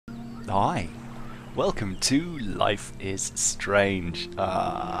Hi, welcome to Life is Strange.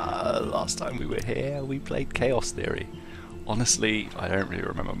 Last time we were here we played Chaos Theory. Honestly, I don't really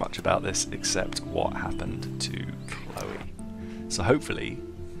remember much about this except what happened to Chloe. So hopefully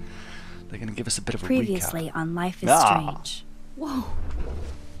they're going to give us a bit of a Previously recap. on Life is Strange. Whoa.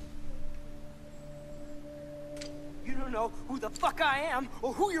 You don't know who the fuck I am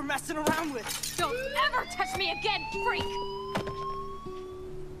or who you're messing around with. Don't ever touch me again, freak!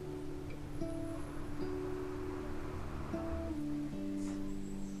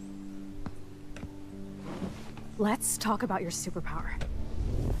 Let's talk about your superpower.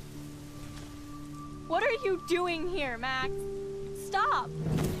 What are you doing here, Max? Stop!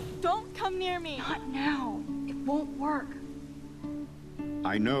 Don't come near me! Not now. It won't work.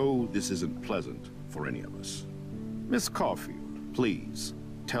 I know this isn't pleasant for any of us. Miss Caulfield, please,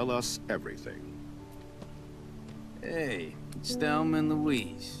 tell us everything. Hey, it's Thelma and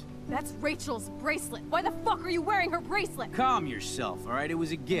Louise. That's Rachel's bracelet! Why the fuck are you wearing her bracelet? Calm yourself, alright? It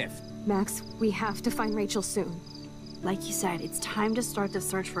was a gift. Max, we have to find Rachel soon. Like you said, it's time to start the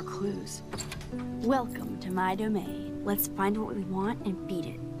search for clues. Welcome to my domain. Let's find what we want and beat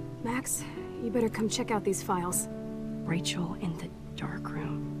it. Max, you better come check out these files. Rachel in the dark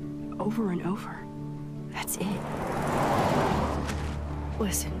room. Over and over. That's it.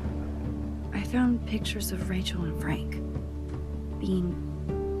 Listen, I found pictures of Rachel and Frank being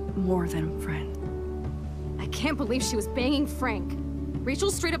more than a friend. I can't believe she was banging Frank.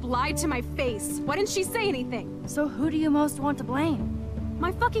 Rachel straight up lied to my face. Why didn't she say anything? So who do you most want to blame?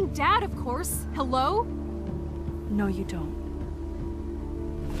 My fucking dad, of course. Hello? No, you don't.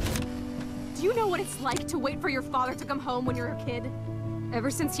 Do you know what it's like to wait for your father to come home when you're a kid? Ever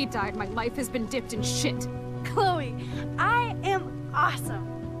since he died, my life has been dipped in shit. Chloe, I am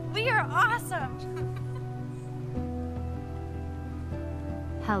awesome! We are awesome!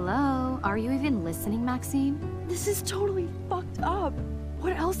 Hello? Are you even listening, Maxine? This is totally fucked up.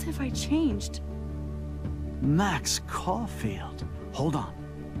 What else have I changed? Max Caulfield. Hold on.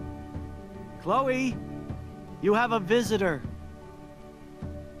 Chloe, you have a visitor.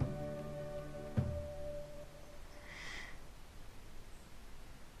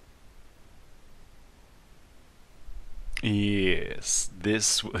 Yes,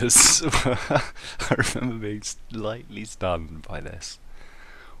 this was... I remember being slightly stunned by this.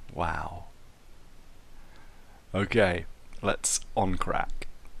 Wow. Okay, let's on crack.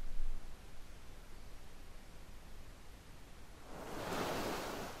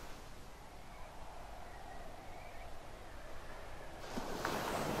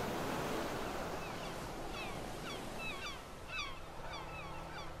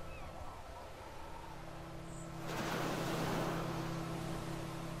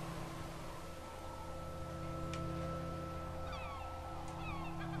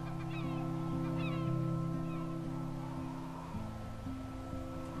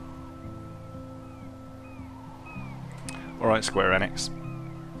 Alright, Square Enix.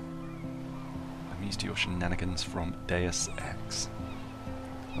 I'm used to your shenanigans from Deus Ex.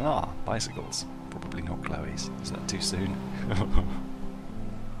 Ah, bicycles. Probably not Chloe's. Is that too soon?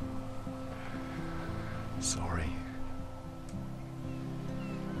 Sorry.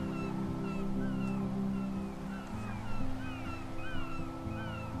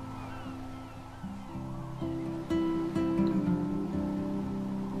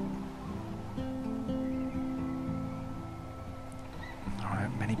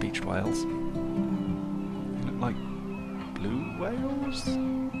 Beach whales. They look like blue whales?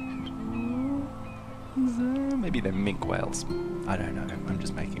 Maybe they're mink whales. I don't know. I'm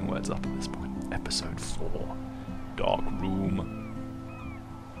just making words up at this point. Episode 4. Dark Room.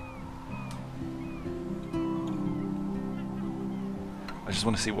 I just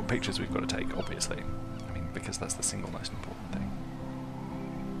want to see what pictures we've got to take, obviously. I mean, because that's the single most important thing.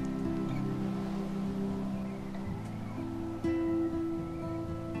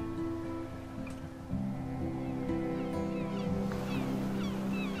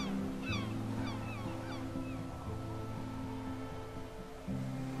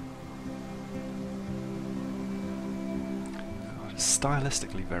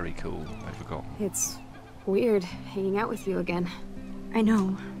 Stylistically very cool, I forgot. It's weird hanging out with you again. I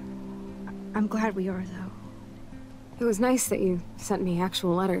know. I'm glad we are, though. It was nice that you sent me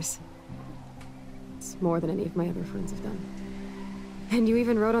actual letters. It's more than any of my other friends have done. And you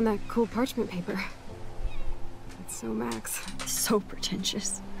even wrote on that cool parchment paper. That's so Max. So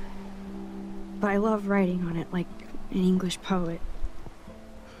pretentious. But I love writing on it like an English poet.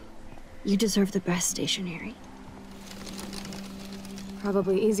 You deserve the best stationery.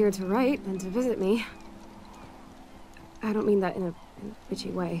 Probably easier to write than to visit me. I don't mean that in a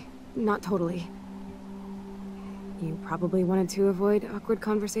bitchy way. not totally. You probably wanted to avoid awkward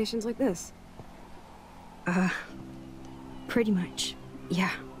conversations like this. Pretty much,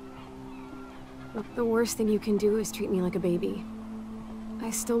 yeah. Look, the worst thing you can do is treat me like a baby. I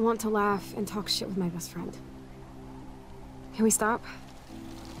still want to laugh and talk shit with my best friend. Can we stop?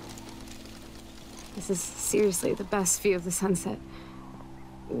 This is seriously the best view of the sunset.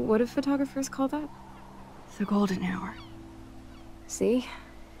 What do photographers call that? The golden hour. See?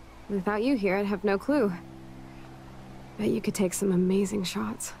 Without you here, I'd have no clue. Bet you could take some amazing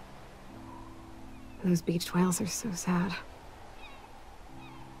shots. Those beached whales are so sad.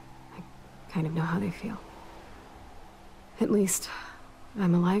 I kind of know how they feel. At least,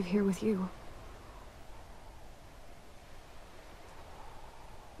 I'm alive here with you.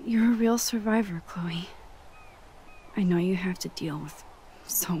 You're a real survivor, Chloe. I know you have to deal with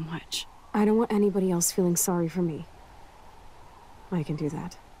so much. I don't want anybody else feeling sorry for me. I can do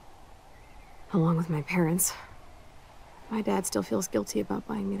that. Along with my parents. My dad still feels guilty about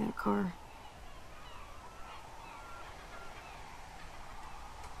buying me that car.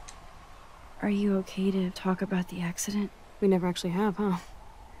 Are you okay to talk about the accident? We never actually have, huh?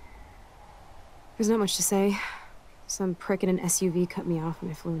 There's not much to say. Some prick in an SUV cut me off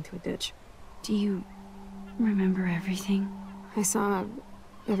and I flew into a ditch. Do you remember everything? I saw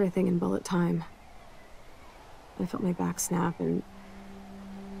everything in bullet time. I felt my back snap and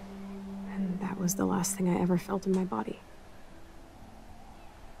that was the last thing I ever felt in my body.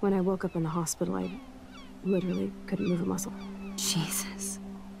 When I woke up in the hospital, I literally couldn't move a muscle. Jesus.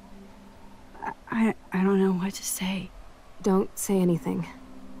 I don't know what to say. Don't say anything.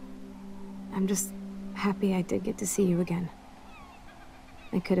 I'm just happy I did get to see you again.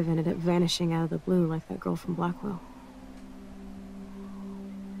 I could have ended up vanishing out of the blue like that girl from Blackwell.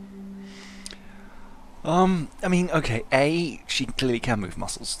 I mean, okay, A, she clearly can move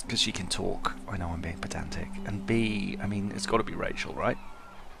muscles, because she can talk. I know I'm being pedantic. And B, I mean, it's got to be Rachel, right?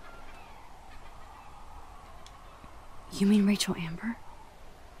 You mean Rachel Amber?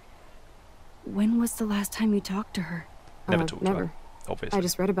 When was the last time you talked to her? Never talked to never. her, obviously. I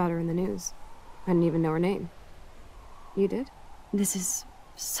just read about her in the news. I didn't even know her name. You did? This is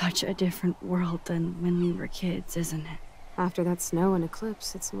such a different world than when we were kids, isn't it? After that snow and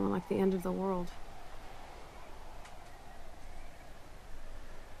eclipse, it's more like the end of the world.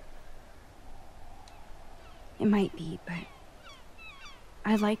 It might be, but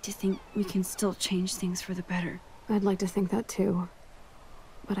I'd like to think we can still change things for the better. I'd like to think that too.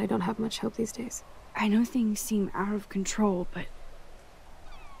 But I don't have much hope these days. I know things seem out of control, but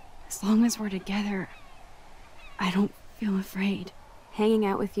as long as we're together, I don't feel afraid. Hanging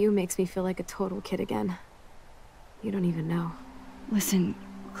out with you makes me feel like a total kid again. You don't even know. Listen,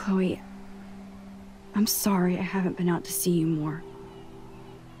 Chloe, I'm sorry I haven't been out to see you more.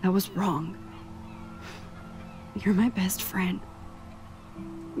 That was wrong. You're my best friend.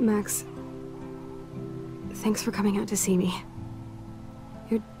 Max, thanks for coming out to see me.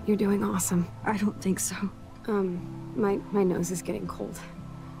 You're doing awesome. I don't think so. My nose is getting cold.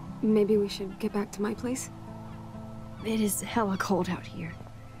 Maybe we should get back to my place? It is hella cold out here.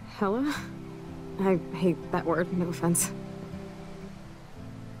 Hella? I hate that word, no offense.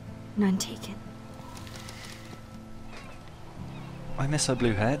 None taken. I miss her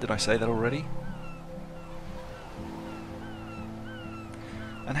blue hair, did I say that already?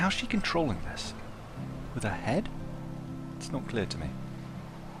 And how's she controlling this? With her head? It's not clear to me.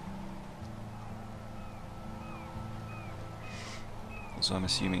 So I'm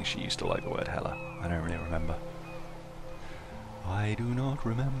assuming she used to like the word hella. I don't really remember. I do not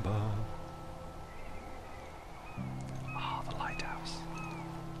remember. Ah, the lighthouse.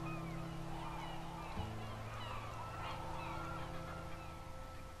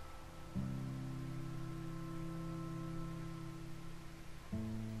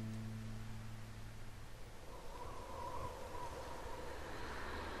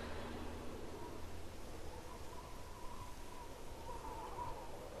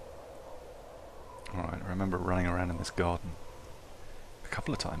 Alright, I remember running around in this garden. A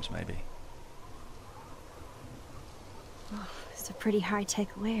couple of times, maybe. Oh, it's a pretty high-tech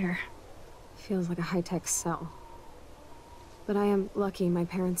lair. Feels like a high-tech cell. But I am lucky my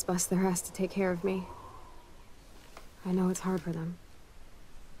parents bust their ass to take care of me. I know it's hard for them.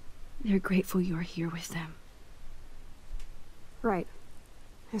 They're grateful you're here with them. Right.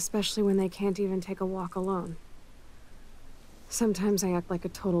 Especially when they can't even take a walk alone. Sometimes I act like a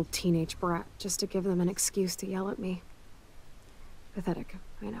total teenage brat just to give them an excuse to yell at me. Pathetic,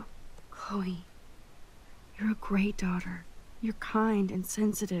 I know. Chloe, you're a great daughter. You're kind and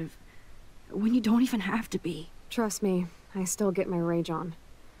sensitive, when you don't even have to be. Trust me, I still get my rage on.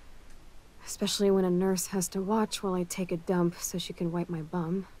 Especially when a nurse has to watch while I take a dump so she can wipe my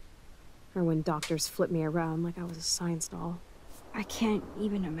bum. Or when doctors flip me around like I was a science doll. I can't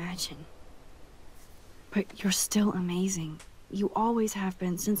even imagine. But you're still amazing. You always have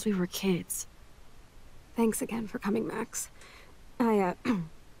been since we were kids. Thanks again for coming, Max. I,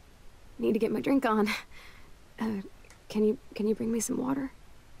 need to get my drink on. Can you bring me some water?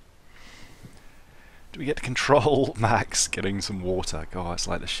 Do we get to control Max getting some water? God, it's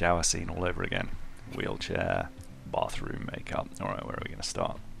like the shower scene all over again. Wheelchair, bathroom, makeup. Alright, where are we going to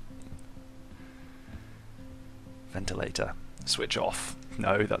start? Ventilator. Switch off.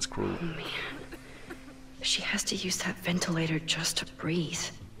 No, that's cruel. Oh, man. She has to use that ventilator just to breathe.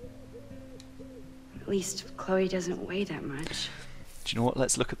 At least Chloe doesn't weigh that much. Do you know what?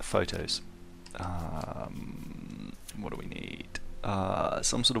 Let's look at the photos. What do we need?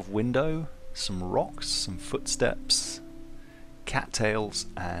 Some sort of window, some rocks, some footsteps, cattails,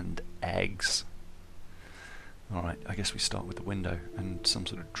 and eggs. Alright, I guess we start with the window and some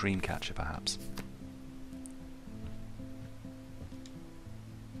sort of dream catcher, perhaps.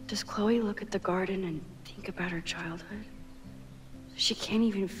 Does Chloe look at the garden and think about her childhood? She can't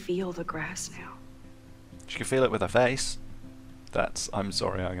even feel the grass now. She can feel it with her face. I'm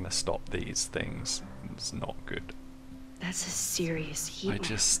sorry, I'm going to stop these things. It's not good. That's a serious heat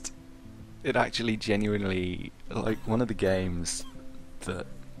lamp. It actually genuinely, like, one of the games that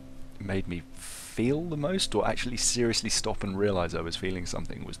made me feel the most, or actually seriously stop and realise I was feeling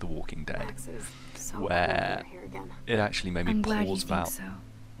something, was The Walking Dead. Max is so where here again. it actually made me I'm glad you pause think about... so.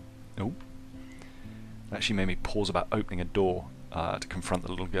 Oh. It actually made me pause about opening a door to confront the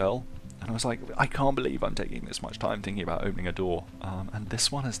little girl. And I was like, I can't believe I'm taking this much time thinking about opening a door. And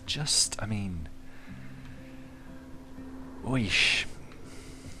this one is just, I mean... Oish.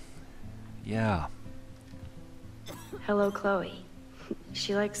 Yeah. Hello, Chloe.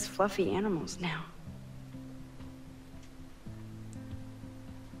 She likes fluffy animals now.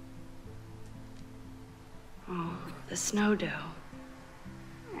 Oh, the snow dough.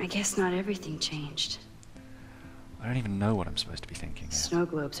 I guess not everything changed. I don't even know what I'm supposed to be thinking here. Snow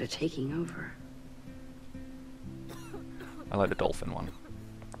globes are taking over. I like the dolphin one.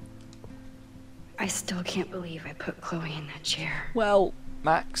 I still can't believe I put Chloe in that chair. Well,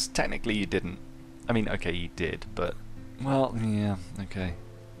 Max, technically you didn't. I mean, okay, you did, but... Well, yeah, okay.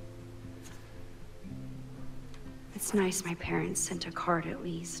 It's nice my parents sent a card at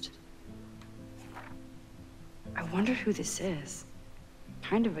least. I wonder who this is.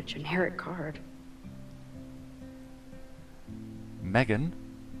 Kind of a generic card. Megan?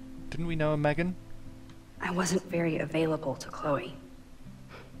 Didn't we know a Megan? I wasn't very available to Chloe.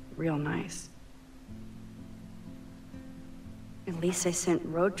 Real nice. At least I sent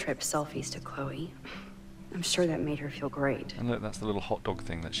road trip selfies to Chloe. I'm sure that made her feel great. And look, that's the little hot dog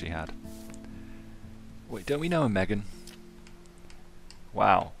thing that she had. Wait, don't we know a Megan?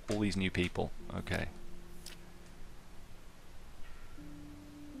 Wow, all these new people. Okay.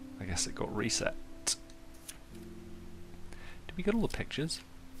 I guess it got reset. Did we get all the pictures?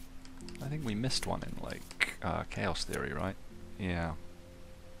 I think we missed one in, like, Chaos Theory, right? Yeah.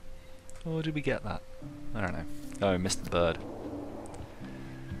 Or did we get that? I don't know. Oh, missed the bird.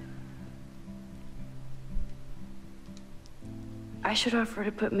 I should offer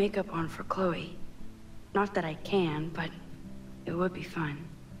to put makeup on for Chloe. Not that I can, but it would be fun.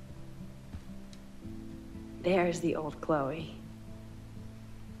 There's the old Chloe.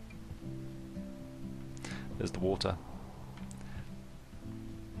 There's the water.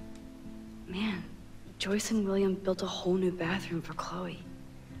 Man, Joyce and William built a whole new bathroom for Chloe.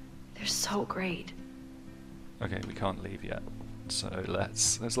 They're so great. Okay, we can't leave yet. So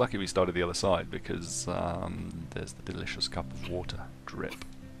it's lucky we started the other side because there's the delicious cup of water. Drip.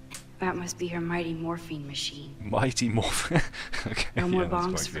 That must be her mighty morphine machine. Mighty Morphine. Okay, No more yeah, that's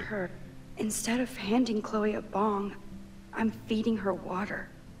bongs quite for good. her. Instead of handing Chloe a bong, I'm feeding her water.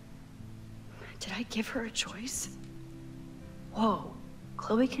 Did I give her a choice? Whoa,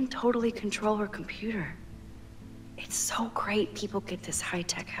 Chloe can totally control her computer. It's so great people get this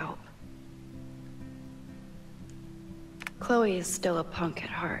high-tech help. Chloe is still a punk at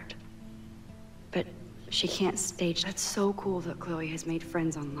heart. But she can't stage. That's so cool that Chloe has made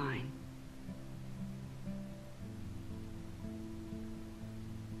friends online.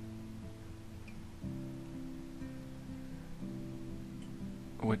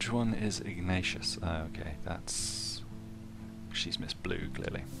 Which one is Ignatius? Oh, okay, that's... She's Miss Blue,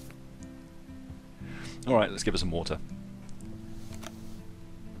 clearly. Alright, let's give her some water.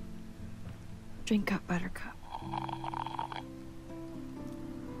 Drink up, Buttercup.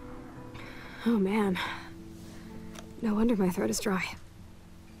 Oh man. No wonder my throat is dry.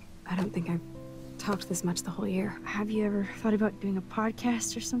 I don't think I've talked this much the whole year. Have you ever thought about doing a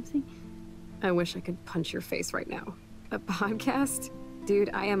podcast or something? I wish I could punch your face right now. A podcast? Dude,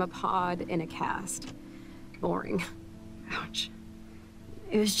 I am a pod in a cast. Boring. Ouch.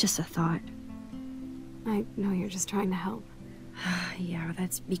 It was just a thought. I know you're just trying to help. Yeah,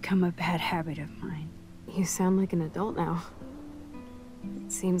 that's become a bad habit of mine. You sound like an adult now.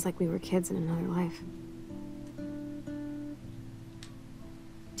 It seems like we were kids in another life.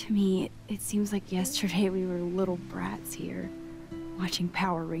 To me, it seems like yesterday we were little brats here, watching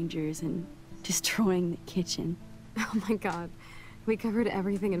Power Rangers and destroying the kitchen. Oh my god. We covered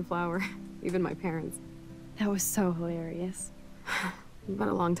everything in flour. Even my parents. That was so hilarious. But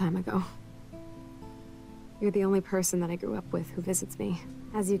a long time ago. You're the only person that I grew up with who visits me.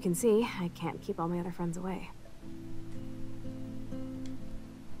 As you can see, I can't keep all my other friends away.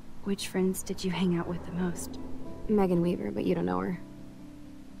 Which friends did you hang out with the most? Megan Weaver, but you don't know her.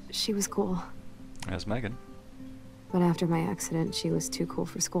 She was cool. There's Megan. But after my accident, she was too cool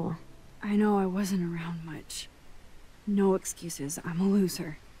for school. I know I wasn't around much. No excuses, I'm a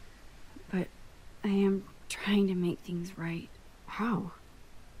loser. But I am trying to make things right. How?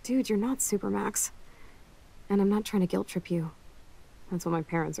 Dude, you're not Supermax. And I'm not trying to guilt trip you. That's what my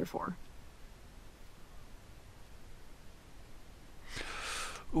parents are for.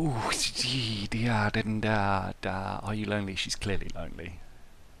 Ooh, yeah, didn't, are you lonely? She's clearly lonely.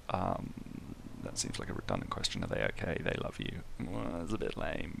 That seems like a redundant question. Are they okay? They love you. Well, it's a bit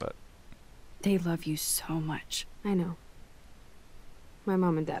lame, but... They love you so much. I know. My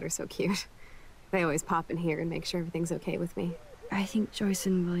mom and dad are so cute. They always pop in here and make sure everything's okay with me. I think Joyce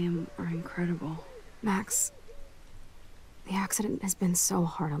and William are incredible. Max, the accident has been so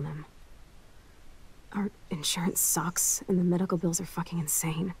hard on them. Our insurance sucks, and the medical bills are fucking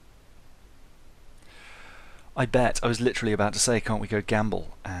insane. I bet. I was literally about to say, can't we go gamble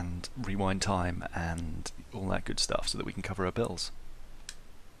and rewind time and all that good stuff so that we can cover our bills?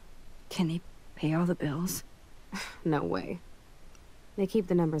 Can they pay all the bills? No way. They keep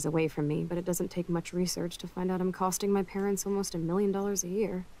the numbers away from me, but it doesn't take much research to find out I'm costing my parents almost $1 million a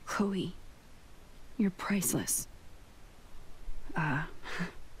year. Chloe, you're priceless.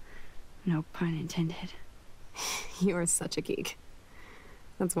 No pun intended. You are such a geek.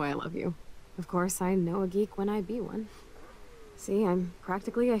 That's why I love you. Of course, I know a geek when I be one. See, I'm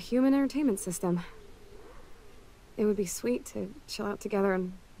practically a human entertainment system. It would be sweet to chill out together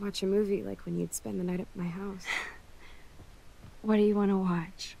and watch a movie like when you'd spend the night at my house. What do you want to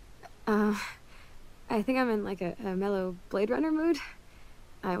watch? I think I'm in like a mellow Blade Runner mood.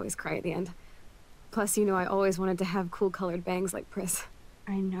 I always cry at the end. Plus, you know I always wanted to have cool colored bangs like Pris.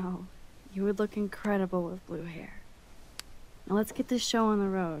 I know. You would look incredible with blue hair. Now let's get this show on the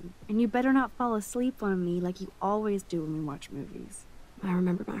road. And you better not fall asleep on me like you always do when we watch movies. I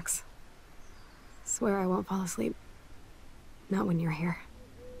remember, Max. Swear I won't fall asleep. Not when you're here.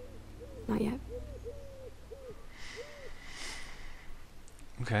 Not yet.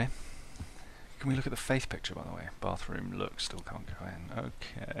 Okay. Can we look at the faith picture, by the way? Bathroom, look, still can't go in.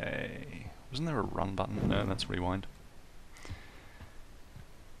 Okay. Wasn't there a run button? No, that's rewind.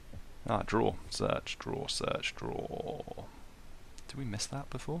 Ah, draw. Search, draw, search, draw. Did we miss that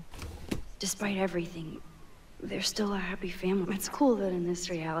before? Despite everything, they're still a happy family. It's cool that in this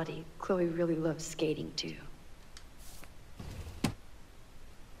reality, Chloe really loves skating too.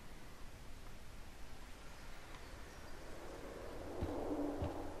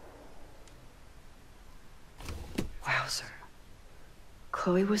 Wowzer.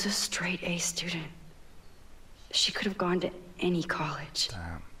 Chloe was a straight A student. She could have gone to any college.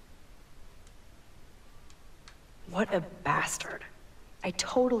 Damn. What a bastard. I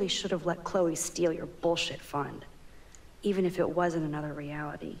totally should have let Chloe steal your bullshit fund. Even if it wasn't another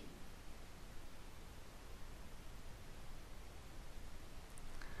reality.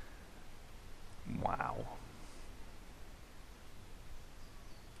 Wow.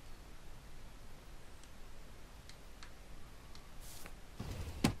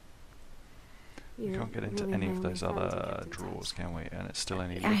 We can't get into any of those other drawers, can we? And it's still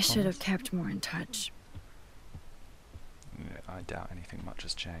any... I should have kept more in touch. Yeah, I doubt anything much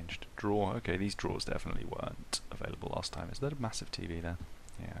has changed. Drawer, okay, these drawers definitely weren't available last time. Is there a massive TV there?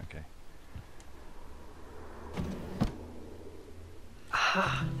 Yeah, okay.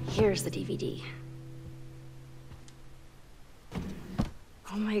 Ah, here's the DVD.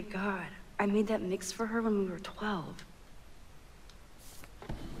 Oh my god, I made that mix for her when we were 12.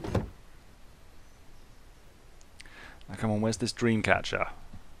 Now come on, where's this dream catcher?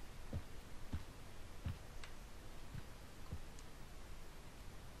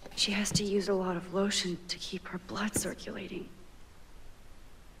 She has to use a lot of lotion to keep her blood circulating.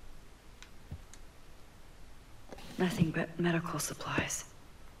 Nothing but medical supplies.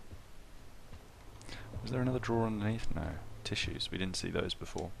 Was there another drawer underneath? No. Tissues. We didn't see those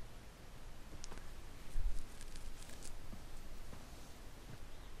before.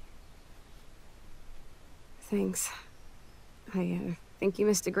 Thanks. I think you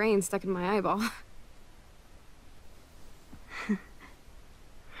missed a grain stuck in my eyeball.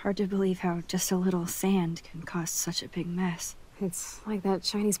 Hard to believe how just a little sand can cause such a big mess. It's like that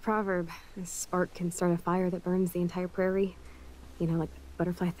Chinese proverb. A spark can start a fire that burns the entire prairie. You know, like the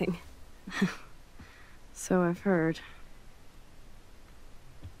butterfly thing. So I've heard.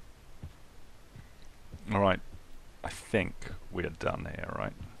 Alright. I think we're done here,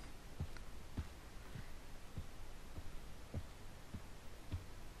 right?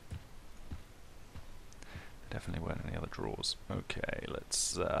 Definitely weren't any other drawers. Okay,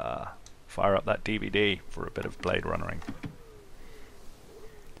 let's fire up that DVD for a bit of Blade Runnering.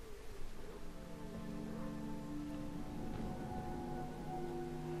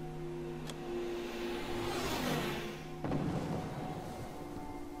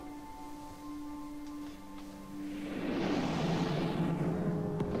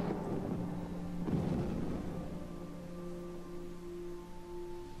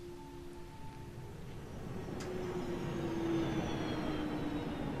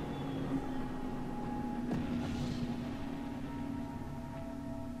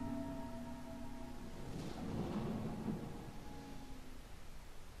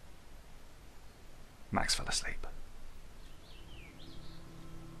 Max fell asleep.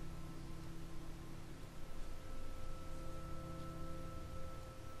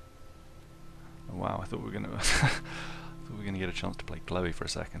 Oh, wow, I thought we were gonna get a chance to play Chloe for a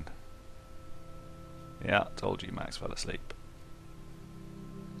second. Yeah, told you Max fell asleep.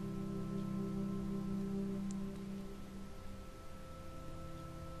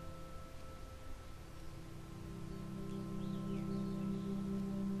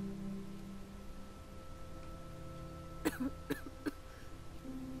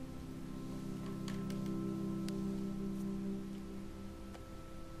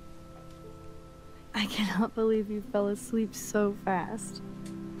 I cannot believe you fell asleep so fast.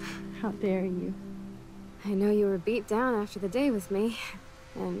 How dare you? I know you were beat down after the day with me,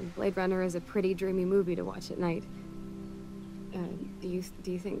 and Blade Runner is a pretty dreamy movie to watch at night. Do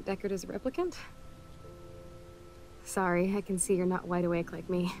you think Deckard is a replicant? Sorry, I can see you're not wide awake like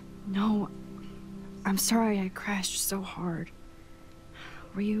me. No, I'm sorry I crashed so hard.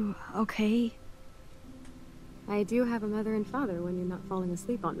 Were you okay? I do have a mother and father when you're not falling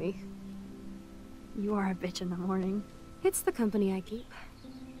asleep on me. You are a bitch in the morning. It's the company I keep.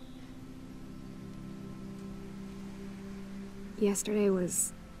 Yesterday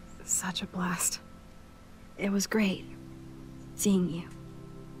was such a blast. It was great seeing you.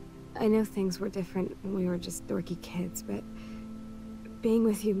 I know things were different when we were just dorky kids, but being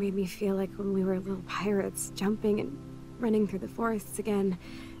with you made me feel like when we were little pirates, jumping and running through the forests again.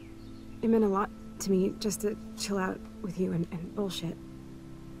 It meant a lot to me just to chill out with you and bullshit.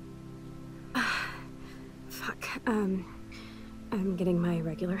 Fuck, I'm getting my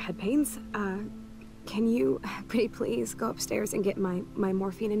regular head pains. Can you, pretty please, go upstairs and get my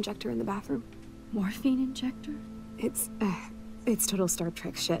morphine injector in the bathroom? Morphine injector? It's total Star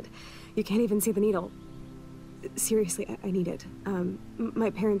Trek shit. You can't even see the needle. Seriously, I need it.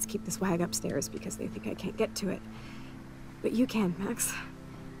 My parents keep the swag upstairs because they think I can't get to it. But you can, Max.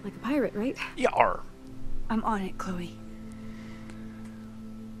 Like a pirate, right? Yar! I'm on it, Chloe.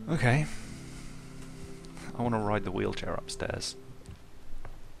 Okay. I want to ride the wheelchair upstairs.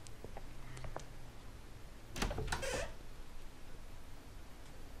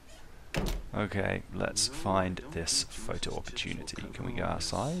 Okay, let's find this photo opportunity. Can we go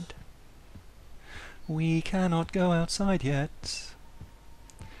outside? We cannot go outside yet.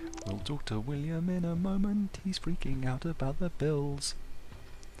 We'll talk to William in a moment. He's freaking out about the bills.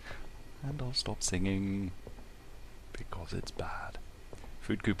 And I'll stop singing because it's bad.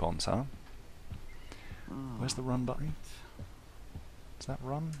 Food coupons, huh? Where's the run button? Is that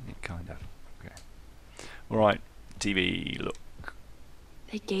run? Yeah, kind of. Okay. Alright, TV, look.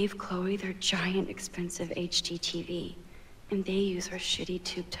 They gave Chloe their giant, expensive HD TV, and they use her shitty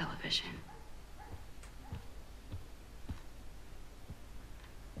tube television.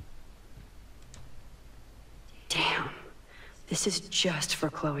 Damn. This is just for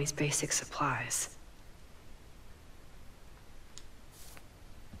Chloe's basic supplies.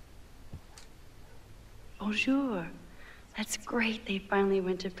 Bonjour. That's great they finally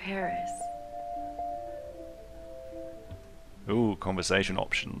went to Paris. Ooh, conversation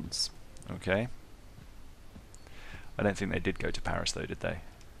options. Okay. I don't think they did go to Paris though, did they?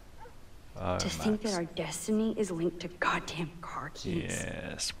 Oh, To think that Max. our destiny is linked to goddamn car keys.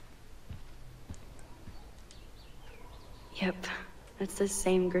 Yes. Yep, that's the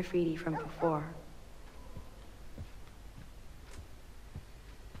same graffiti from before.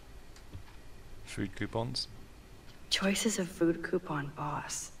 Food coupons. Choice is a food coupon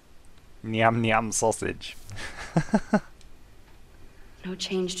boss. Nyam nyam sausage. No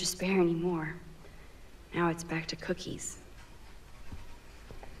change to spare anymore. Now it's back to cookies.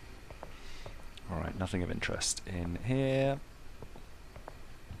 Alright, nothing of interest in here.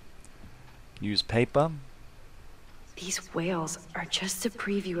 Newspaper. These whales are just a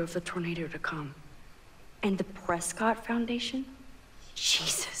preview of the tornado to come. And the Prescott Foundation?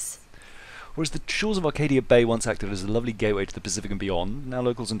 Jesus. Whereas the shores of Arcadia Bay once acted as a lovely gateway to the Pacific and beyond, now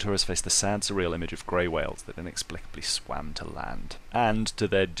locals and tourists face the sad, surreal image of grey whales that inexplicably swam to land. And to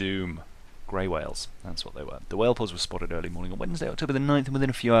their doom. Grey whales, that's what they were. The whale pods were spotted early morning on Wednesday, October the 9th, and within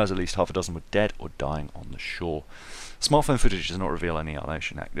a few hours at least half a dozen were dead or dying on the shore. Smartphone footage does not reveal any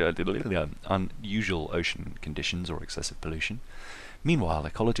unusual ocean conditions or excessive pollution. Meanwhile,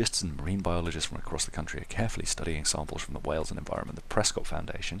 ecologists and marine biologists from across the country are carefully studying samples from the whales and environment. The Prescott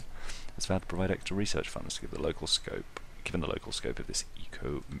Foundation has vowed to provide extra research funds to give the local scope, given the local scope of this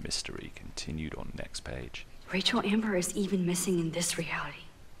eco-mystery. Continued on next page. Rachel Amber is even missing in this reality.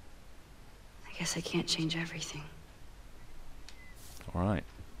 I guess I can't change everything. Alright.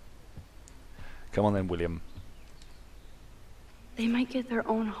 Come on then, William. They might get their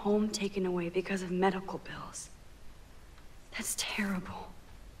own home taken away because of medical bills. That's terrible.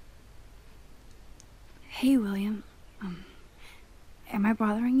 Hey, William. Am I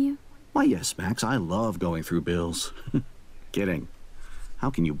bothering you? Why, yes, Max. I love going through bills. Kidding. How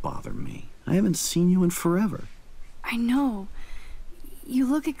can you bother me? I haven't seen you in forever. I know. You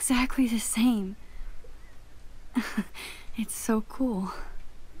look exactly the same. It's so cool.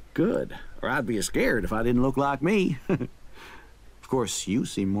 Good. Or I'd be scared if I didn't look like me. Of course, you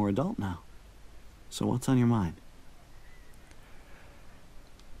seem more adult now. So what's on your mind?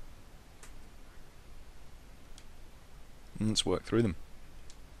 Let's work through them.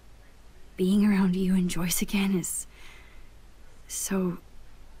 Being around you and Joyce again is so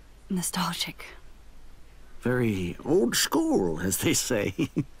nostalgic. Very old school, as they say.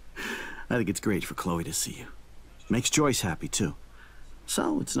 I think it's great for Chloe to see you. Makes Joyce happy, too.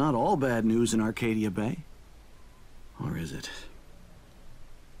 So, it's not all bad news in Arcadia Bay. Or is it?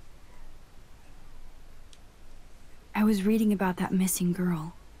 I was reading about that missing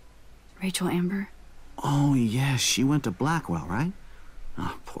girl, Rachel Amber. Oh, yeah, she went to Blackwell, right?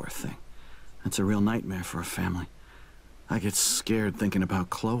 Oh, poor thing. That's a real nightmare for a family. I get scared thinking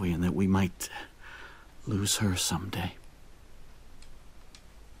about Chloe and that we might lose her someday.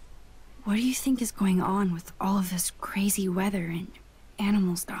 What do you think is going on with all of this crazy weather and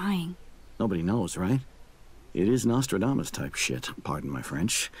animals dying? Nobody knows, right? It is Nostradamus-type shit, pardon my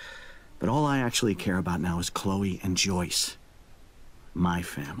French. But all I actually care about now is Chloe and Joyce. My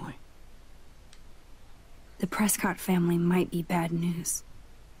family. The Prescott family might be bad news.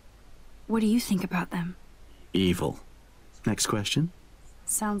 What do you think about them? Evil. Next question?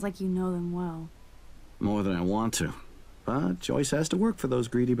 Sounds like you know them well. More than I want to. But Joyce has to work for those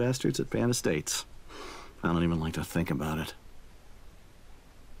greedy bastards at Pan Estates. I don't even like to think about it.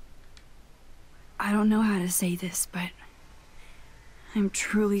 I don't know how to say this, but I'm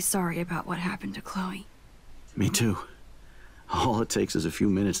truly sorry about what happened to Chloe. Me too. All it takes is a few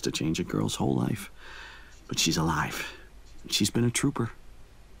minutes to change a girl's whole life. But she's alive. She's been a trooper.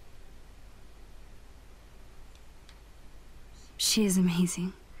 She is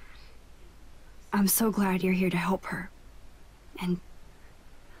amazing. I'm so glad you're here to help her. And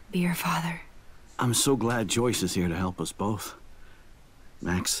be her father. I'm so glad Joyce is here to help us both.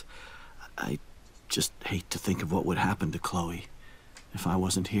 Max, I just hate to think of what would happen to Chloe if I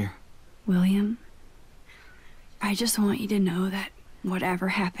wasn't here. William, I just want you to know that whatever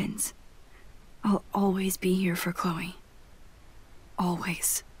happens, I'll always be here for Chloe.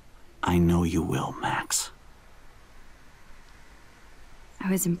 Always. I know you will, Max. I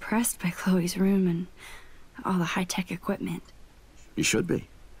was impressed by Chloe's room and all the high-tech equipment. You should be.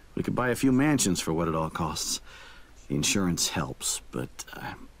 We could buy a few mansions for what it all costs. The insurance helps, but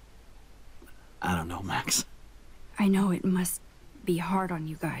I don't know, Max. I know it must be hard on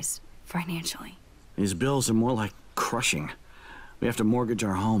you guys, financially. These bills are more like crushing. We have to mortgage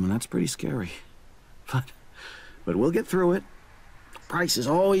our home, and that's pretty scary. But we'll get through it. The price is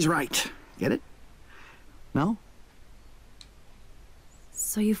always right. Get it? No?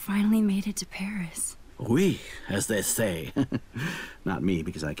 So you finally made it to Paris. Oui, as they say. Not me,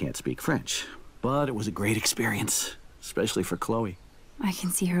 because I can't speak French. But it was a great experience, especially for Chloe. I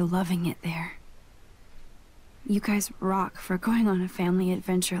can see her loving it there. You guys rock for going on a family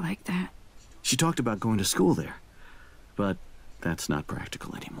adventure like that. She talked about going to school there, but that's not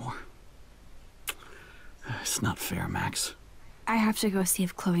practical anymore. It's not fair, Max. I have to go see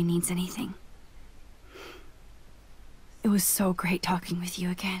if Chloe needs anything. It was so great talking with you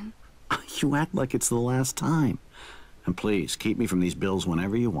again. You act like it's the last time. And please, keep me from these bills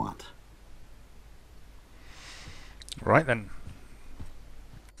whenever you want. Right then.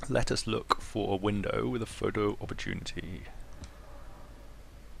 Let us look for a window with a photo opportunity.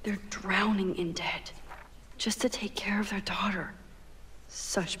 They're drowning in debt, just to take care of their daughter.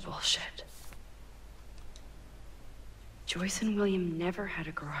 Such bullshit. Joyce and William never had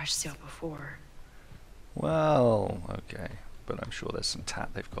a garage sale before. Well, okay. But I'm sure there's some tat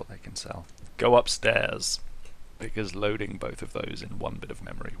they've got they can sell. Go upstairs, because loading both of those in one bit of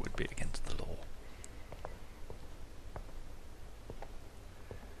memory would be against the law.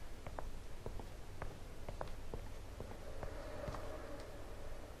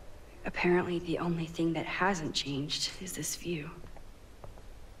 Apparently, the only thing that hasn't changed is this view.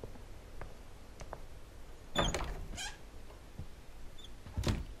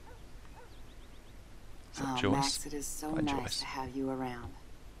 Oh, Joyce? Max, it is so Hi, nice Joyce. to have you around.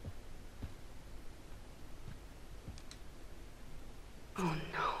 Oh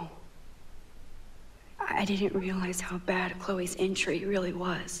no. I didn't realize how bad Chloe's injury really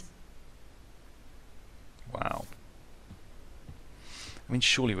was. Wow. I mean,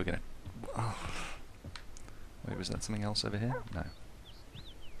 surely we're gonna... Oh. Wait, was that something else over here? No.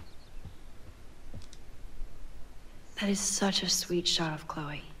 That is such a sweet shot of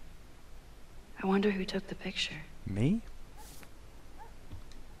Chloe. I wonder who took the picture. Me?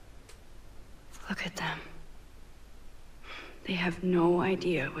 Look at them. They have no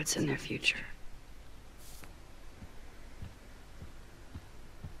idea what's in their future.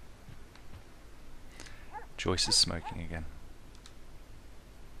 Joyce is smoking again.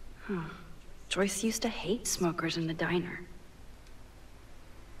 Huh. Joyce used to hate smokers in the diner.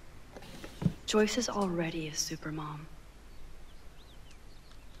 Joyce is already a supermom.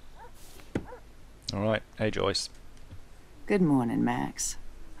 Alright, hey Joyce. Good morning, Max.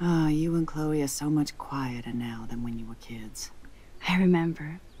 Ah, you and Chloe are so much quieter now than when you were kids. I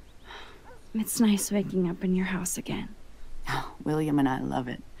remember. It's nice waking up in your house again. Oh, William and I love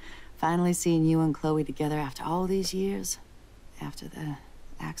it. Finally seeing you and Chloe together after all these years. After the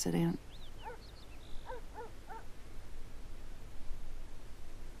accident.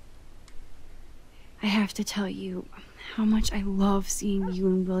 I have to tell you how much I love seeing you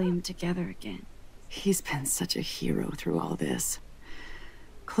and William together again. He's been such a hero through all this.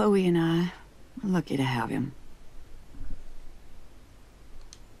 Chloe and I are lucky to have him.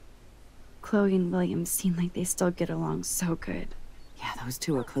 Chloe and William seem like they still get along so good. Yeah, those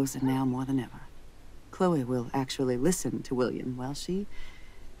two are closer now more than ever. Chloe will actually listen to William, while she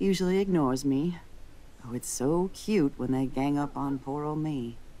usually ignores me. Oh, it's so cute when they gang up on poor old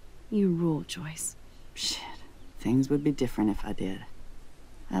me. You rule, Joyce. Shit, things would be different if I did.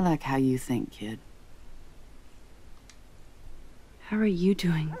 I like how you think, kid. How are you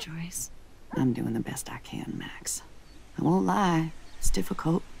doing, Joyce? I'm doing the best I can, Max. I won't lie, it's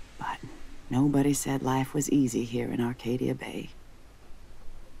difficult, but nobody said life was easy here in Arcadia Bay.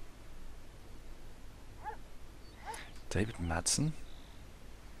 David Madsen?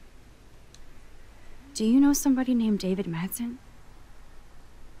 Do you know somebody named David Madsen?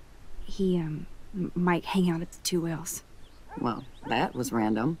 He, might hang out at the Two Whales. Well, that was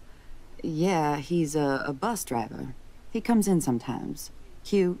random. Yeah, he's a bus driver. He comes in sometimes.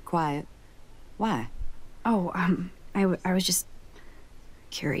 Cute, quiet. Why? Oh, I was just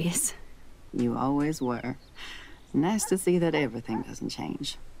curious. You always were. Nice to see that everything doesn't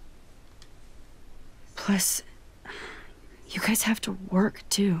change. Plus, you guys have to work,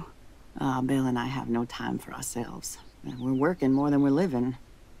 too. Bill and I have no time for ourselves. We're working more than we're living.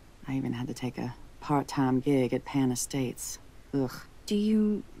 I even had to take a part-time gig at Pan Estates. Ugh. Do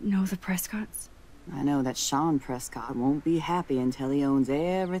you know the Prescotts? I know that Sean Prescott won't be happy until he owns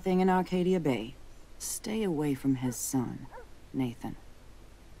everything in Arcadia Bay. Stay away from his son, Nathan.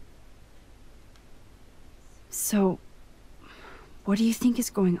 So, what do you think is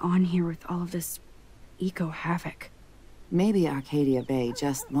going on here with all of this eco-havoc? Maybe Arcadia Bay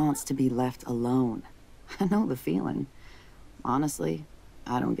just wants to be left alone. I know the feeling. Honestly,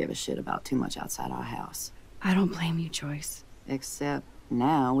 I don't give a shit about too much outside our house. I don't blame you, Joyce. Except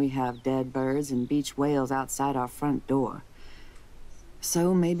now we have dead birds and beach whales outside our front door.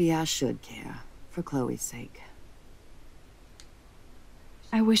 So maybe I should care, for Chloe's sake.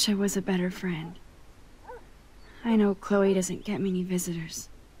 I wish I was a better friend. I know Chloe doesn't get many visitors.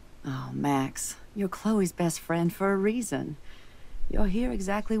 Oh, Max, you're Chloe's best friend for a reason. You're here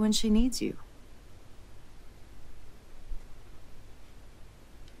exactly when she needs you.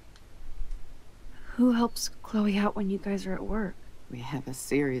 Who helps Chloe out when you guys are at work? We have a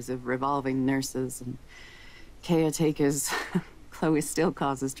series of revolving nurses and caretakers. Chloe still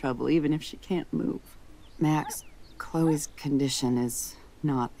causes trouble, even if she can't move. Max, Chloe's condition is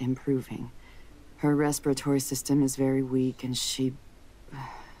not improving. Her respiratory system is very weak, and she...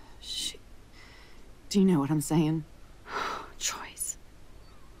 Do you know what I'm saying? Joyce.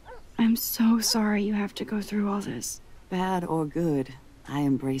 I'm so sorry you have to go through all this. Bad or good, I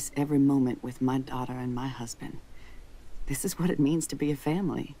embrace every moment with my daughter and my husband. This is what it means to be a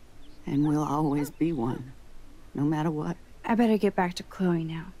family, and we'll always be one, no matter what. I better get back to Chloe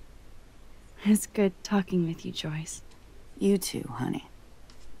now. It's good talking with you, Joyce. You too, honey.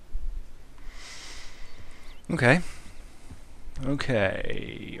 Okay.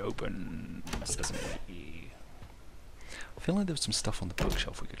 Okay. Open sesame. I feel like there was some stuff on the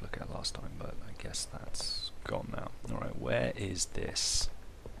bookshelf we could look at last time, but I guess that's gone now. Alright, where is this?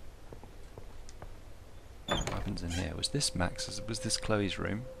 What happens in here? Was this Max's? Was this Chloe's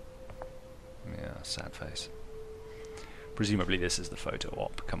room? Yeah, sad face. Presumably this is the photo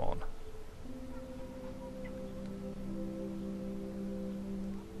op. Come on.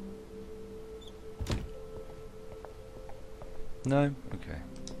 No? Okay.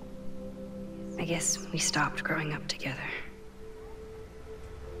 I guess we stopped growing up together.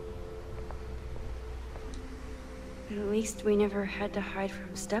 But at least we never had to hide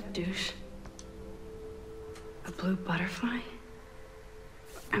from step-douche. A blue butterfly?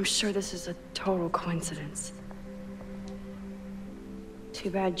 I'm sure this is a total coincidence. Too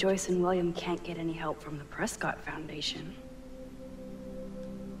bad Joyce and William can't get any help from the Prescott Foundation.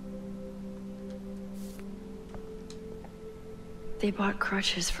 They bought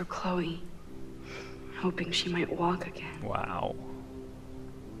crutches for Chloe, hoping she might walk again. Wow.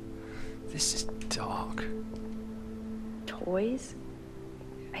 This is dark. Toys?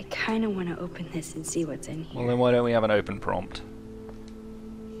 I kind of want to open this and see what's in here. Well, then why don't we have an open prompt?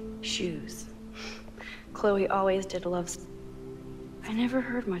 Shoes. Chloe always did love... I never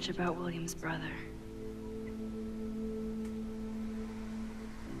heard much about William's brother.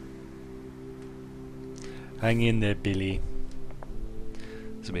 Hang in there, Billy.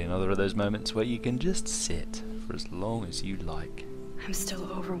 This will be another of those moments where you can just sit for as long as you like. I'm still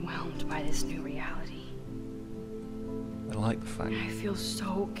overwhelmed by this new reality. I like the fact... I feel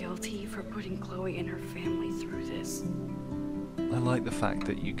so guilty for putting Chloe and her family through this. I like the fact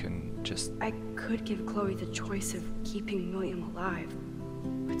that you can just... I could give Chloe the choice of keeping William alive,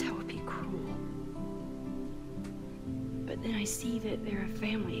 but that would be cruel. But then I see that they're a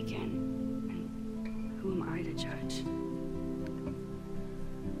family again, and who am I to judge?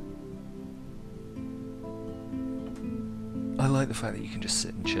 I like the fact that you can just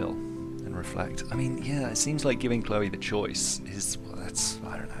sit and chill and reflect. I mean, yeah, it seems like giving Chloe the choice is, well, that's,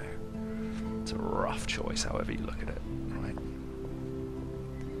 I don't know. It's a rough choice, however you look at it, right?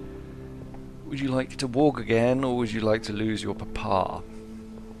 Would you like to walk again, or would you like to lose your papa?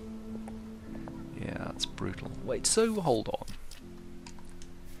 Yeah, that's brutal. Wait, so hold on.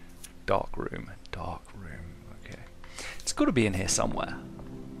 Dark room, okay. It's got to be in here somewhere.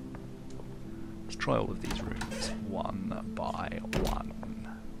 Let's try all of these rooms, one by one.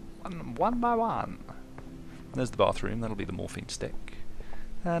 One by one. There's the bathroom, that'll be the morphine stick.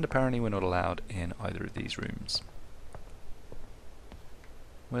 And apparently we're not allowed in either of these rooms.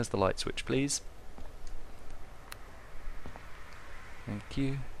 Where's the light switch, please? Thank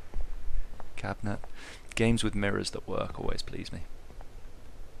you. Cabinet. Games with mirrors that work always please me.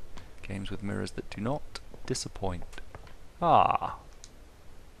 Games with mirrors that do not disappoint. Ah.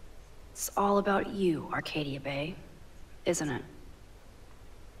 It's all about you, Arcadia Bay, isn't it?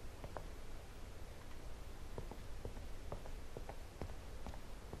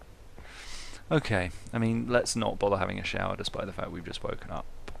 Okay, I mean, let's not bother having a shower despite the fact we've just woken up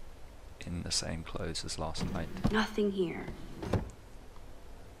in the same clothes as last night. Nothing here.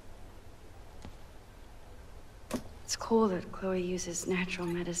 It's cool that Chloe uses natural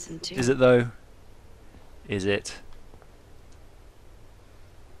medicine too. Is it though? Is it?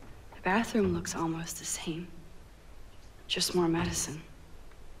 The bathroom looks almost the same. Just more medicine.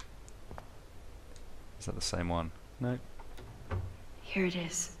 Is that the same one? No. Here it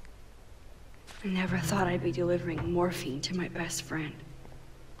is. I never thought I'd be delivering morphine to my best friend.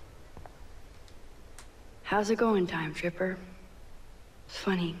 How's it going, Time Tripper? It's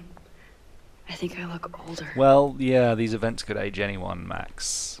funny. I think I look older. Well, yeah, these events could age anyone,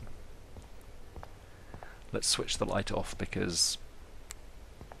 Max. Let's switch the light off because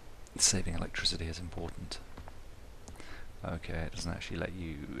saving electricity is important. Okay, it doesn't actually let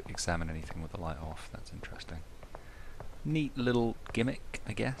you examine anything with the light off. That's interesting. Neat little gimmick,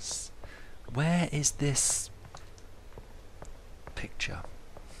 I guess. Where is this picture?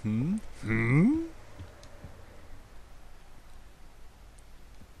 Hmm?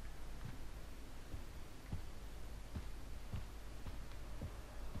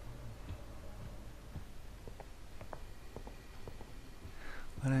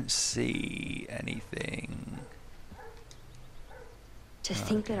 I don't see anything. To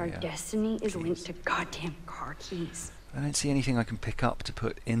think that our yeah. destiny is linked to goddamn car keys. I don't see anything I can pick up to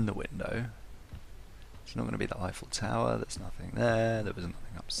put in the window. It's not going to be the Eiffel Tower. There's nothing there. There was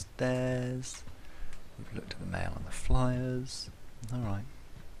nothing upstairs. We've looked at the mail and the flyers. Alright.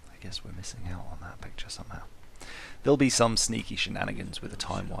 I guess we're missing out on that picture somehow. There'll be some sneaky shenanigans with a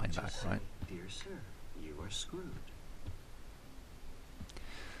time wind back, right? Dear sir, you are screwed.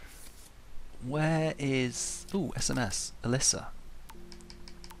 Where is... Ooh, SMS. Alyssa.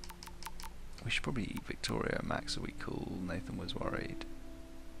 We should probably eat Victoria. Max, are we cool? Nathan was worried.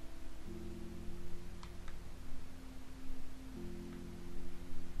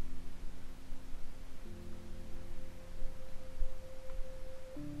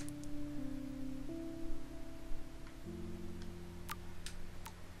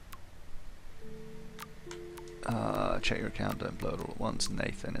 Check your account, don't blow it all at once.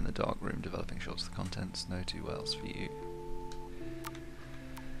 Nathan in the dark room developing shots of the contents. No two wells for you.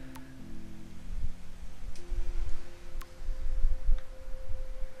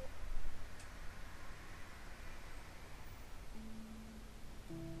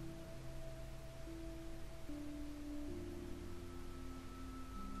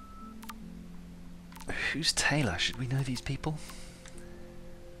 Who's Taylor? Should we know these people?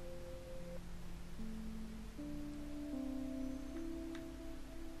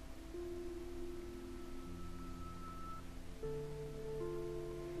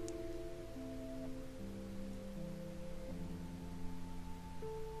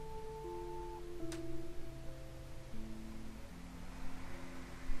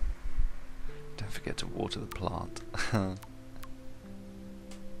 Don't forget to water the plant.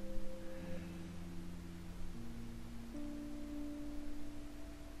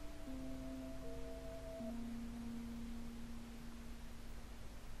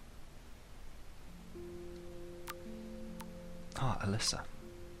 Ah, Alyssa.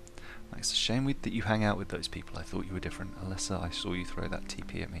 It's a shame that you hang out with those people. I thought you were different. Alyssa, I saw you throw that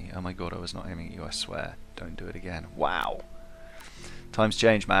TP at me. Oh my god, I was not aiming at you, I swear. Don't do it again. Wow! Times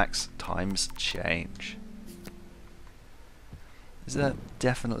change, Max. Times change. Is there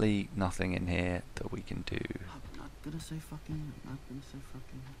definitely nothing in here that we can do? I'm not gonna say fucking. I'm not gonna say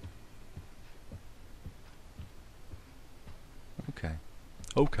fucking. Okay.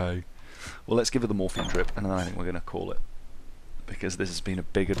 Okay. Well, let's give it the morphine trip, and then I think we're going to call it. Because this has been a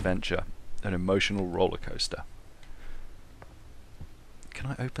big adventure. An emotional roller coaster.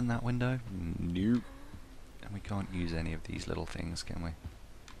 Can I open that window? Nope. And we can't use any of these little things, can we?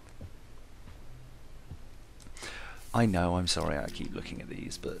 I know, I'm sorry I keep looking at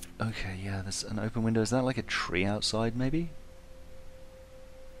these, but okay, yeah, there's an open window. Is that like a tree outside, maybe?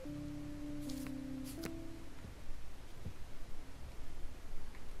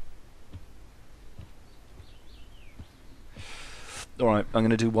 Alright, I'm going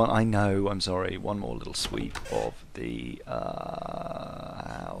to do one, I know, I'm sorry, one more little sweep of the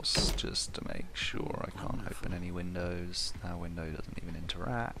house, just to make sure I can't open any windows. Our window doesn't even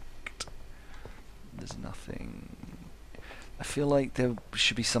interact. There's nothing. I feel like there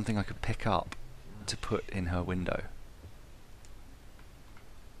should be something I could pick up to put in her window.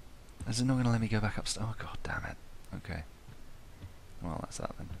 Is it not going to let me go back upstairs? Oh god damn it. Okay. Well, that's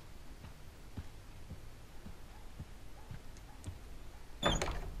that then.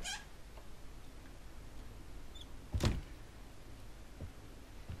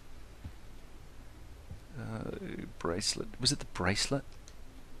 Bracelet. Was it the bracelet?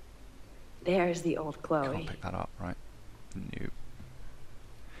 There's the old Chloe. Can't pick that up, right? Nope.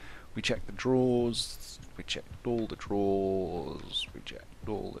 We checked the drawers. We checked all the drawers. We checked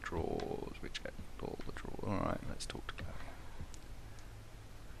all the drawers. We checked all the drawers. Alright, let's talk to Chloe.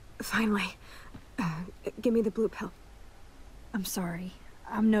 Finally. Give me the blue pill. I'm sorry.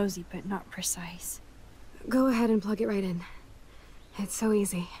 I'm nosy, but not precise. Go ahead and plug it right in. It's so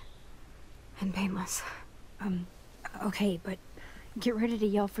easy. And painless. Okay, but get ready to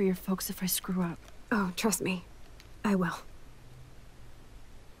yell for your folks if I screw up. Oh, trust me. I will.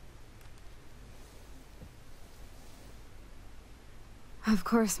 Of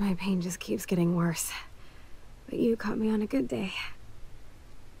course, my pain just keeps getting worse. But you caught me on a good day.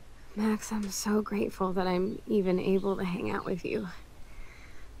 Max, I'm so grateful that I'm even able to hang out with you.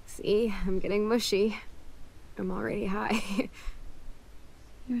 See, I'm getting mushy. I'm already high.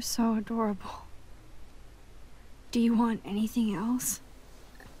 You're so adorable. Do you want anything else?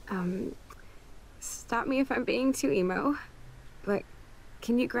 Stop me if I'm being too emo, but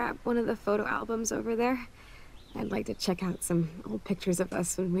can you grab one of the photo albums over there? I'd like to check out some old pictures of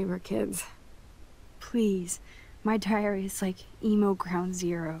us when we were kids. Please. My diary is like emo ground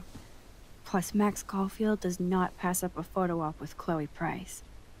zero. Plus, Max Caulfield does not pass up a photo op with Chloe Price.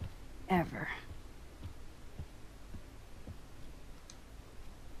 Ever.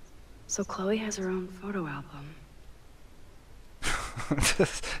 So Chloe has her own photo album.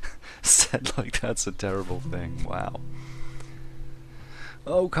 Said like that's a terrible thing. Wow.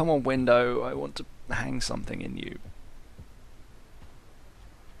 Oh, come on, window. I want to hang something in you.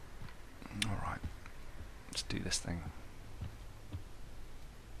 Alright. Let's do this thing.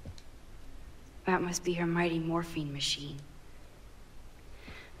 That must be her mighty morphine machine.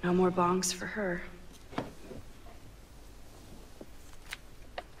 No more bongs for her.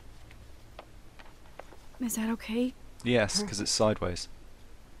 Is that okay? Yes, because it's sideways.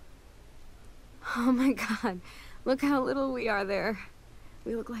 Oh my god, look how little we are there.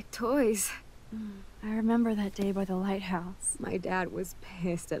 We look like toys. I remember that day by the lighthouse. My dad was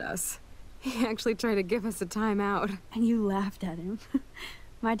pissed at us. He actually tried to give us a timeout. And you laughed at him.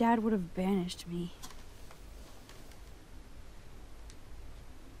 My dad would have banished me.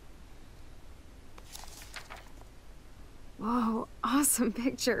 Whoa, awesome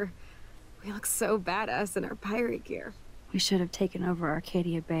picture. We look so badass in our pirate gear. We should have taken over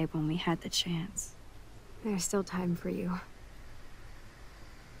Arcadia Bay when we had the chance. There's still time for you.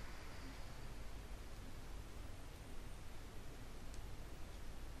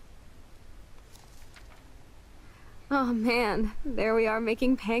 Oh man, there we are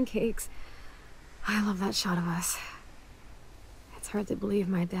making pancakes. I love that shot of us. It's hard to believe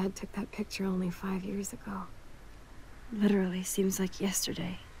my dad took that picture only 5 years ago. Literally seems like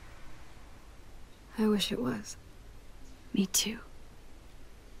yesterday. I wish it was. Me too.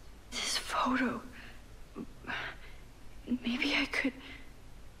 This photo... Maybe I could...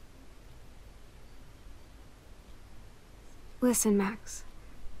 Listen, Max.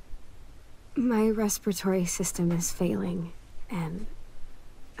 My respiratory system is failing, and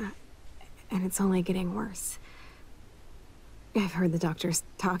it's only getting worse. I've heard the doctors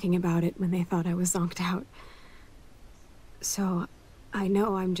talking about it when they thought I was zonked out. So, I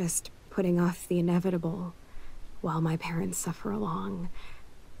know I'm just putting off the inevitable while my parents suffer along,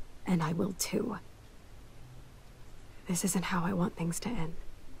 and I will too. This isn't how I want things to end.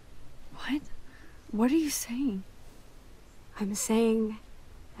 What? What are you saying? I'm saying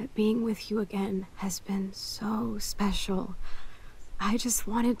that being with you again has been so special. I just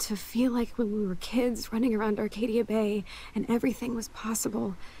wanted to feel like when we were kids running around Arcadia Bay and everything was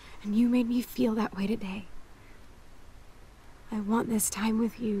possible, and you made me feel that way today. I want this time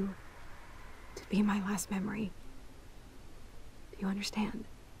with you to be my last memory. Do you understand?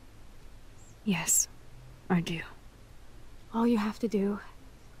 Yes, I do. All you have to do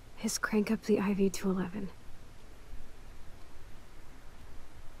is crank up the IV to 11.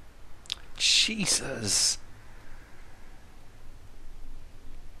 Jesus.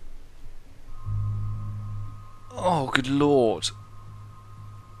 Oh, good lord.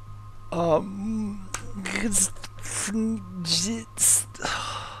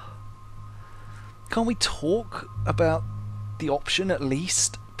 Can't we talk about the option at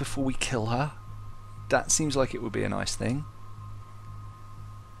least before we kill her? That seems like it would be a nice thing.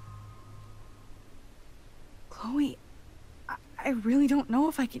 Chloe, I really don't know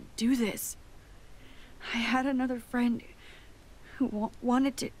if I can do this. I had another friend who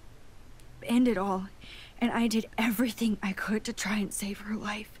wanted to end it all, and I did everything I could to try and save her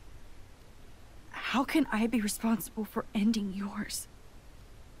life. How can I be responsible for ending yours?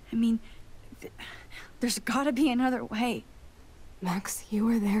 I mean, there's gotta be another way. Max, you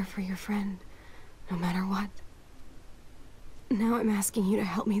were there for your friend, no matter what. Now I'm asking you to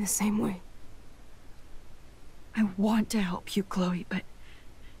help me the same way. I want to help you, Chloe, but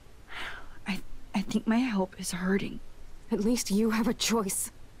I think my help is hurting. At least you have a choice.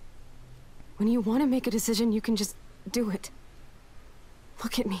 When you want to make a decision, you can just do it.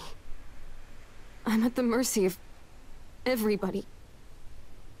 Look at me. I'm at the mercy of everybody.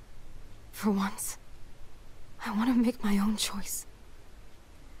 For once, I want to make my own choice.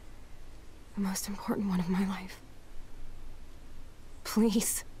 The most important one of my life.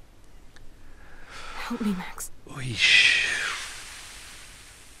 Please. Help me, Max. Oish.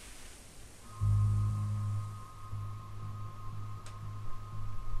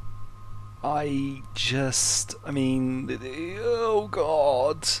 I mean, oh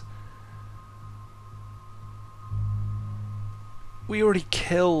God. We already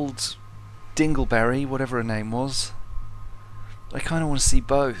killed Dingleberry, whatever her name was. I kind of want to see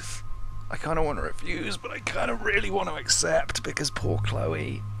both. I kind of want to refuse, but I kind of really want to accept, because poor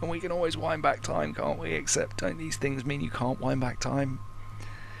Chloe. And we can always wind back time, can't we? Except don't these things mean you can't wind back time?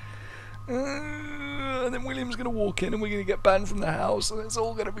 And then William's going to walk in and we're going to get banned from the house and it's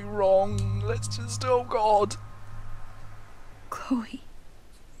all going to be wrong. Let's just, oh God. Chloe.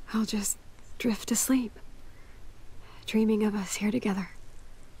 I'll just drift asleep, dreaming of us here together.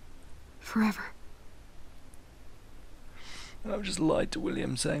 Forever. And I've just lied to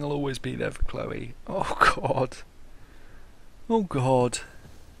William, saying I'll always be there for Chloe. Oh God. Oh God.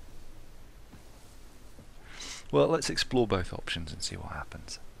 Well, let's explore both options and see what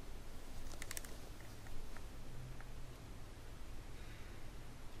happens.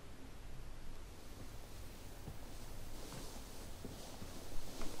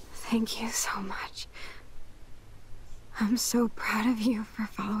 Thank you so much. I'm so proud of you for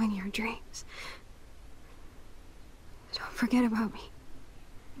following your dreams. Don't forget about me.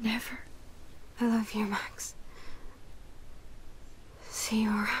 Never. I love you, Max. See you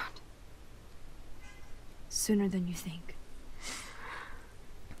around. Sooner than you think.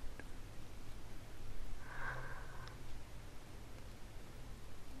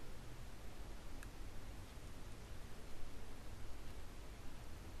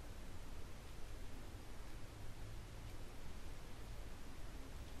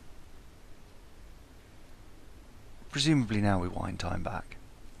 Presumably now we wind time back.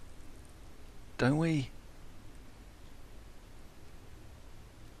 Don't we?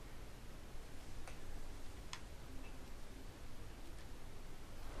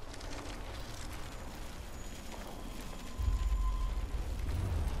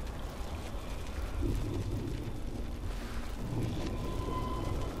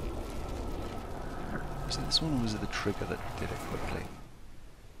 Was it this one or was it the trigger that did it quickly?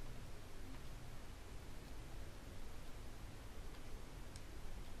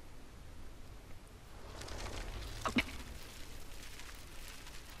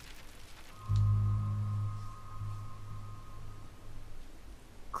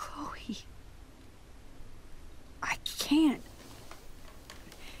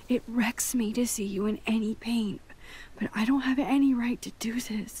 It wrecks me to see you in any pain, but I don't have any right to do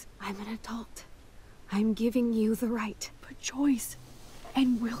this. I'm an adult. I'm giving you the right. But Joyce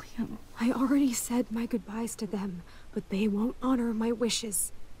and William... I already said my goodbyes to them, but they won't honor my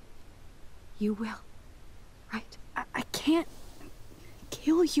wishes. You will, right? I can't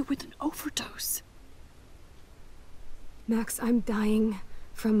kill you with an overdose. Max, I'm dying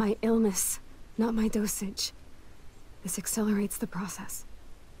from my illness, not my dosage. This accelerates the process.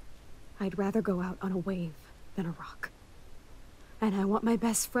 I'd rather go out on a wave than a rock. And I want my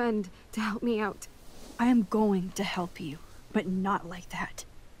best friend to help me out. I am going to help you, but not like that.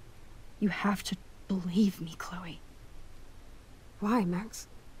 You have to believe me, Chloe. Why, Max?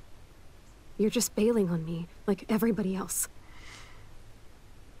 You're just bailing on me like everybody else.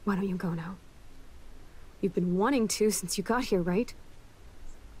 Why don't you go now? You've been wanting to since you got here, right?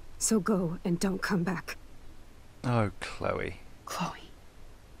 So go and don't come back. Oh, Chloe. Chloe.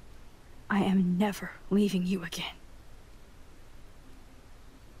 I am never leaving you again.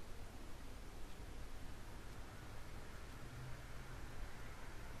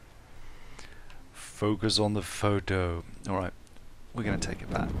 Focus on the photo. Alright, we're going to take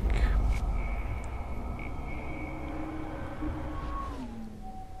it back.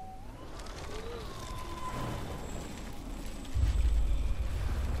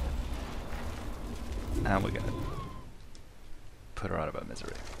 And we're going to put her out of her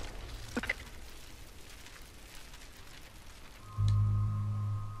misery.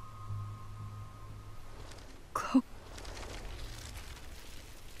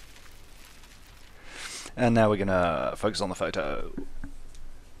 And now we're gonna focus on the photo.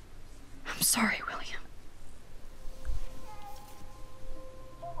 I'm sorry, William.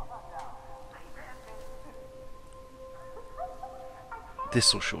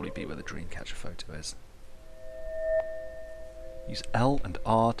 This will surely be where the Dreamcatcher photo is. Use L and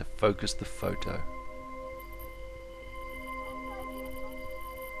R to focus the photo.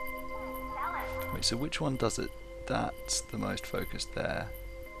 Wait, so which one does it? That's the most focused there.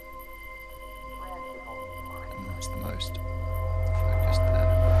 And that's the most focused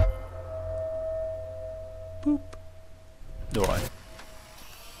there. Boop. Alright.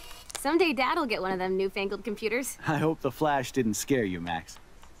 Someday Dad'll get one of them newfangled computers. I hope the flash didn't scare you, Max.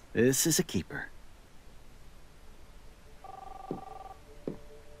 This is a keeper.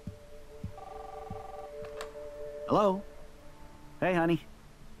 Hello? Hey, honey.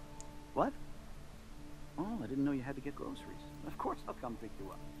 What? Oh, I didn't know you had to get groceries. Of course I'll come pick you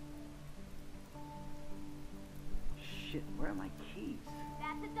up. Shit, where are my keys?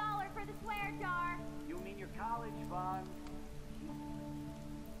 That's $1 for the swear jar. You mean your college fund?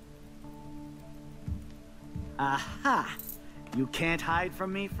 Aha! You can't hide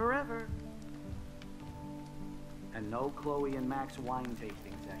from me forever. And no Chloe and Max wine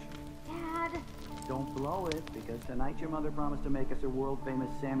tasting session. Dad. Don't blow it, because tonight your mother promised to make us a world-famous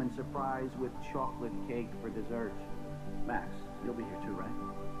salmon surprise with chocolate cake for dessert. Max, you'll be here too, right?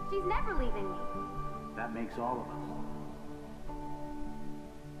 She's never leaving me. That makes all of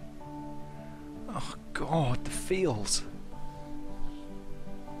us. Oh God, the feels.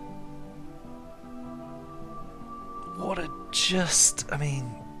 What a I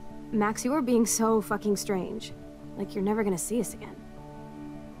mean... Max, you are being so fucking strange. Like you're never gonna see us again.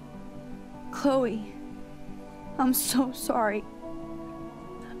 Chloe, I'm so sorry.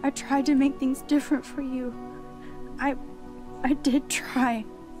 I tried to make things different for you. I did try.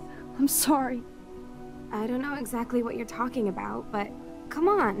 I'm sorry. I don't know exactly what you're talking about, but come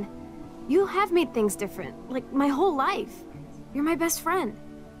on. You have made things different, like my whole life. You're my best friend.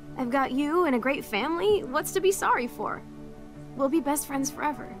 I've got you and a great family. What's to be sorry for? We'll be best friends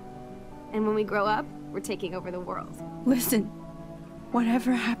forever. And when we grow up, we're taking over the world. Listen,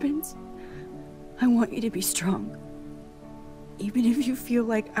 whatever happens, I want you to be strong. Even if you feel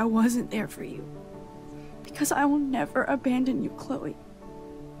like I wasn't there for you. Because I will never abandon you, Chloe.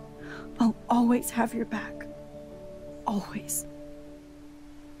 I'll always have your back. Always.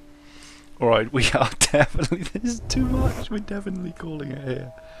 Alright, we are definitely... This is too much. We're definitely calling it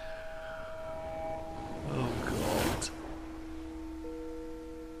here. Oh God.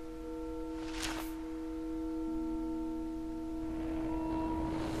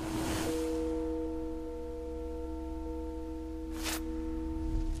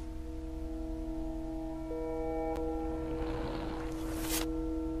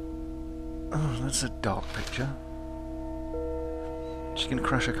 Oh, that's a dark picture. She's gonna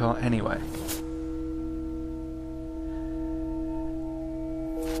crash her car anyway.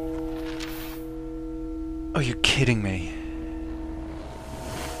 Oh, you're kidding me.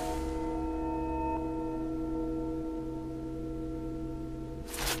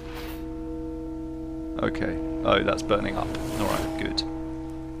 Okay. Oh, that's burning up. Alright, good.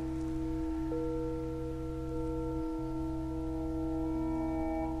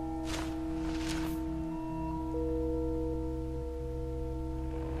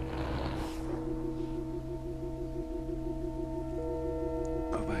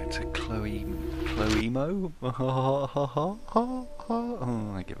 To Chloe-mo? Oh,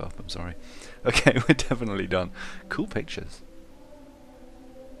 I give up, I'm sorry. Okay, we're definitely done. Cool pictures.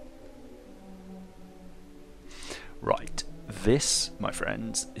 Right, this, my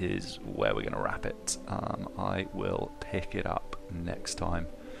friends, is where we're going to wrap it. I will pick it up next time.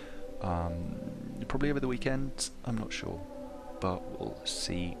 Probably over the weekend, I'm not sure. But we'll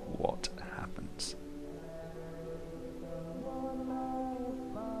see what happens.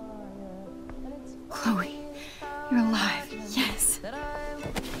 Chloe, you're alive. Yes.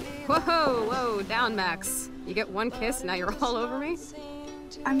 Whoa, whoa, down, Max. You get one kiss, now you're all over me?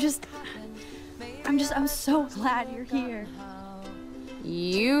 I'm so glad you're here.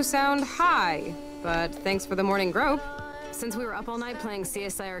 You sound high, but thanks for the morning grope. Since we were up all night playing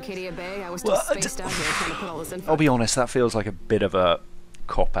CSI Arcadia Bay, I was still spaced out here trying to put all this info. I'll be honest, that feels like a bit of a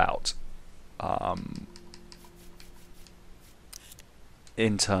cop-out.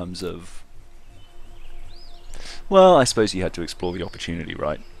 In terms of... Well, I suppose you had to explore the opportunity,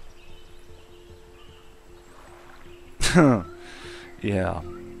 right? Yeah.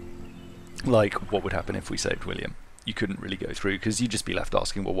 Like, what would happen if we saved William? You couldn't really go through, because you'd just be left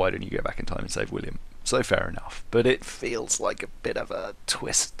asking, well, why don't you go back in time and save William? So fair enough. But it feels like a bit of a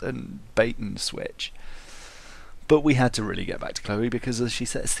twist and bait and switch. But we had to really get back to Chloe, because as she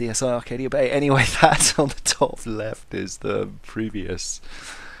says, CSI Arcadia Bay. Anyway, that on the top left is the previous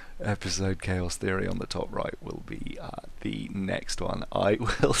episode. Chaos Theory on the top right will be the next one. I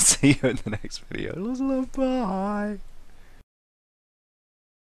will see you in the next video. Lots of love, bye!